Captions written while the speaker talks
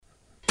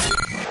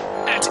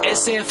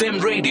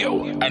SAFM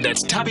Radio and at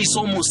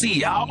Tabiso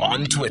Musia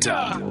on Twitter.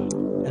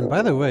 And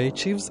by the way,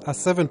 Chiefs are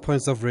 7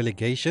 points of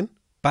relegation,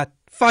 but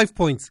 5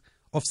 points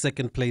of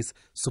second place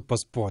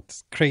SuperSport.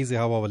 It's crazy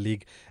how our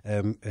league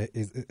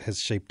has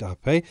shaped up.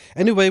 Eh?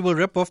 Anyway, we'll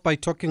wrap off by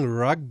talking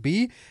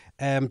rugby.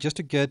 Just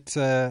to get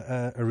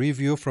a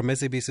review from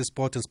SABC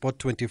Sport and Sport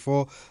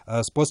 24,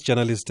 sports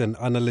journalist and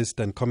analyst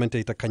and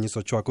commentator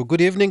Kanyiso Chwako. Good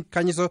evening,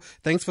 Kanyiso.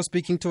 Thanks for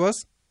speaking to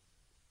us.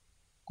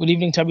 Good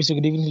evening, Tabiso.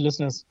 Good evening,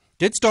 listeners.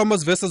 Did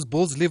Stormers versus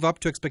Bulls live up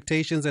to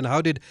expectations, and how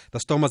did the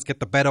Stormers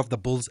get the better of the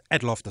Bulls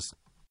at Loftus?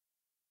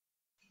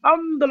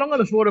 The long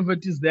and the short of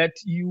it is that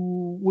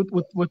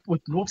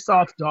with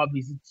North-South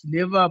derbies, it's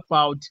never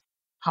about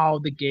how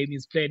the game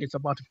is played. It's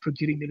about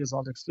procuring the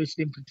result,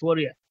 especially in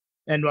Pretoria.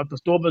 And what the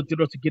Stormers did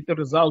was to get the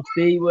results.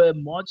 They were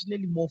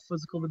marginally more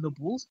physical than the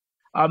Bulls.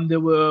 They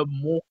were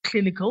more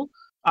clinical.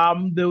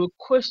 There were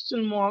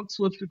question marks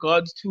with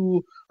regards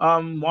to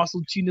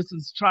Marcel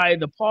Tunison's try.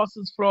 The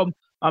passes from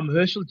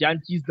Herschel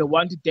Jantjies, the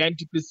one to Dan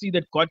du Plessis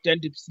that got Dan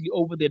du Plessis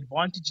over the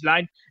advantage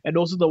line, and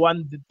also the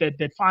one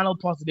that final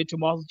pass that led to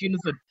Marcel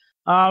Tunison.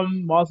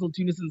 Marcel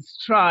Tunison's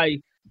try.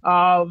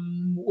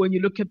 When you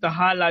look at the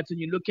highlights, when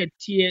you look at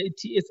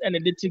TS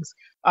Analytics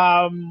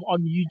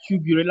on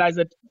YouTube, you realize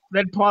that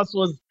pass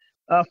was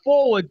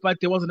forward, but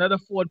there was another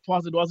forward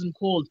pass that wasn't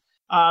called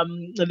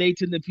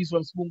later in the piece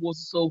from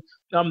Spoongosi. So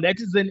that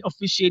is an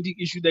officiating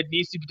issue that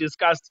needs to be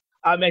discussed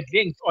at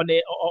length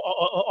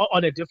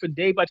on a different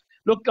day. But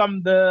look,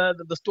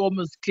 the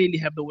Stormers clearly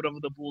have the word over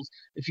the Bulls.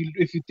 If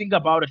you think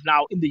about it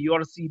now, in the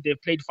URC,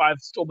 they've played 5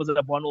 Stormers at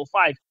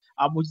 105,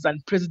 which is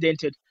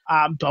unprecedented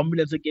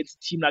dominance against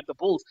a team like the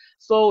Bulls.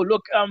 So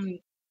look,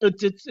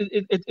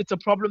 it's a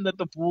problem that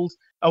the Bulls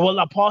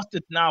are past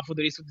it now for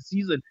the rest of the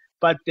season.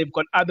 But they've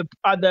got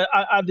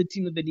other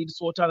teams that they need to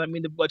sort out. I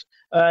mean, they've got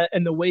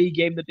an away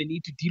game that they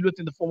need to deal with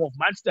in the form of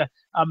Munster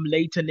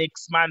later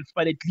next month.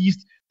 But at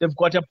least they've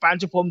got a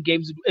bunch of home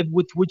games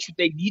with which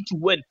they need to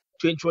win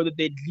to ensure that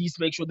they at least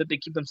make sure that they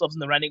keep themselves in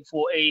the running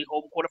for a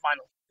home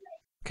quarterfinal.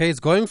 Okay, it's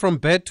going from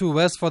bad to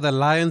worse for the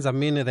Lions. I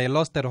mean, they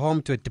lost at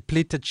home to a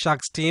depleted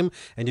Sharks team,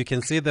 and you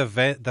can see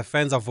the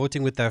fans are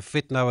voting with their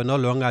feet now and no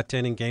longer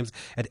attending games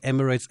at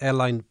Emirates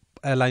Airline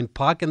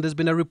Park. And there's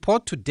been a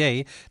report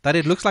today that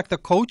it looks like the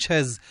coach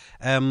has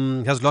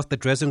lost the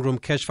dressing room,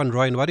 Kesh van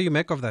Rooyen. What do you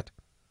make of that?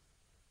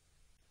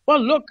 Well,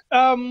 look,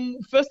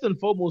 first and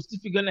foremost,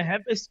 if you're going to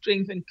have a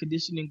strength and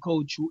conditioning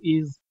coach who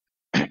is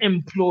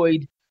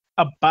employed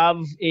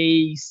above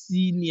a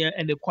senior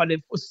and a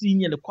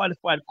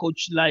qualified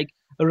coach like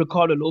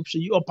Ricardo Lopes,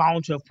 you are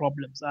bound to have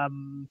problems.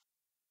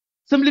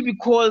 Simply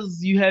because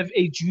you have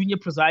a junior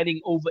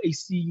presiding over a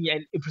senior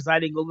and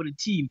presiding over a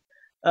team.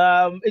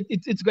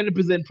 It's going to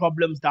present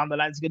problems down the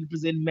line. It's going to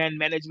present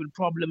management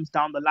problems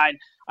down the line.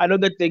 I know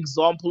that the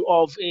example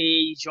of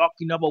a Jacques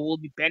Inaba will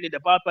be bandied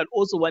about, but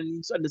also one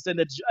needs to understand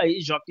that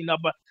Jacques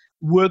Inaba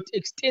worked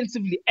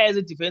extensively as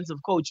a defensive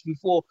coach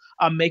before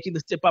making the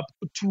step up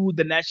to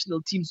the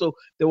national team. So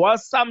there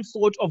was some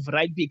sort of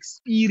rugby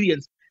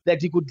experience that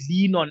he could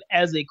lean on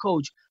as a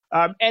coach,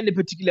 and a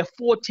particular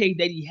forte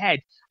that he had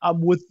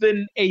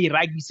within a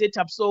rugby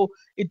setup. So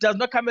it does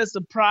not come as a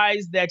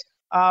surprise that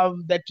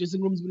that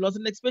dressing rooms will lost,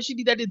 and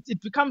especially that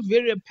it becomes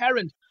very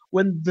apparent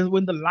when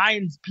the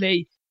Lions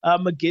play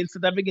against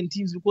South African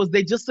teams, because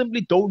they just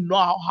simply don't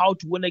know how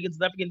to win against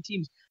South African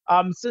teams.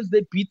 Since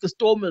they beat the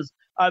Stormers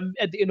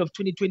at the end of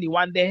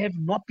 2021, they have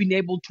not been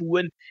able to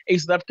win a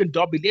South African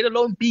derby, let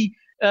alone be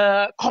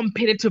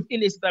competitive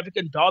in a South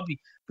African derby.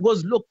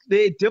 Because look,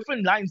 the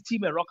different Lions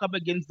team may rock up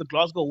against the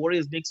Glasgow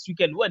Warriors next week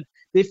and win.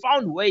 They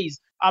found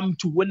ways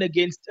to win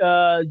against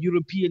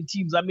European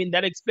teams. I mean,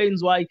 that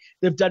explains why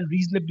they've done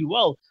reasonably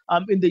well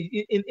in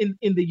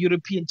the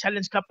European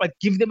Challenge Cup. But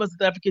give them a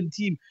South African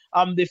team,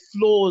 their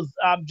flaws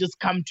just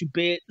come to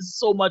bear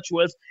so much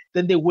worse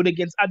than they would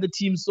against other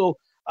teams. So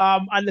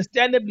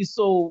understandably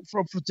so,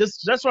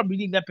 just from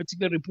reading that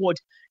particular report,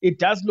 it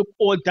does look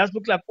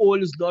like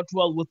all is not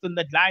well within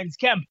that Lions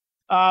camp.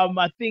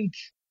 I think.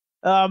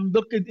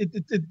 Look,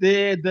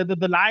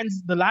 the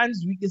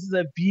Lions' weaknesses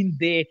have been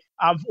there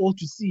for all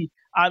to see.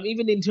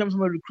 Even in terms of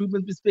a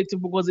recruitment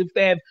perspective, because if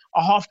they have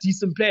a half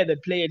decent player,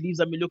 that player leaves.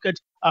 I mean, look at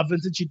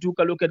Vincent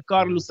Chiduka, look at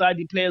Carlos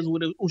Sadi, players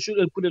who should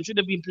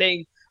have been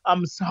playing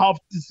half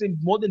decent,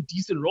 more than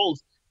decent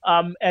roles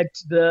at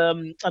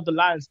the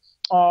Lions.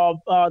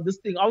 This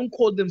thing, I won't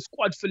call them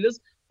squad fillers,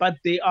 but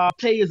they are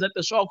players at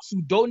the Sharks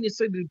who don't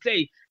necessarily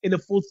play in the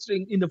full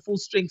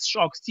strength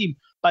Sharks team,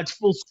 but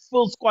full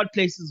squad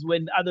places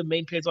when other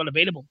main players aren't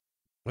available.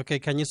 Okay,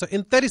 so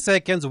in 30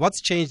 seconds,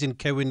 what's changed in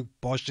Kevin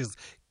Bosch's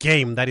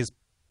game that is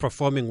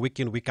performing week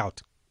in, week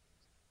out?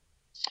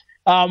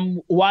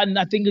 One,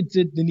 I think it's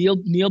the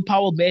Neil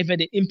Powell may have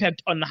had an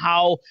impact on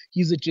how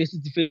he's addressed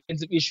his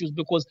defensive issues,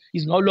 because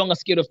he's no longer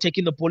scared of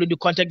taking the ball into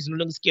contact. He's no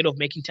longer scared of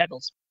making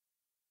tackles.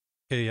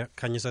 Okay, yeah,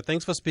 Kanyisa,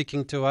 thanks for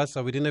speaking to us.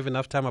 We didn't have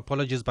enough time.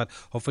 Apologies, but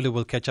hopefully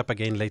we'll catch up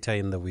again later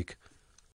in the week.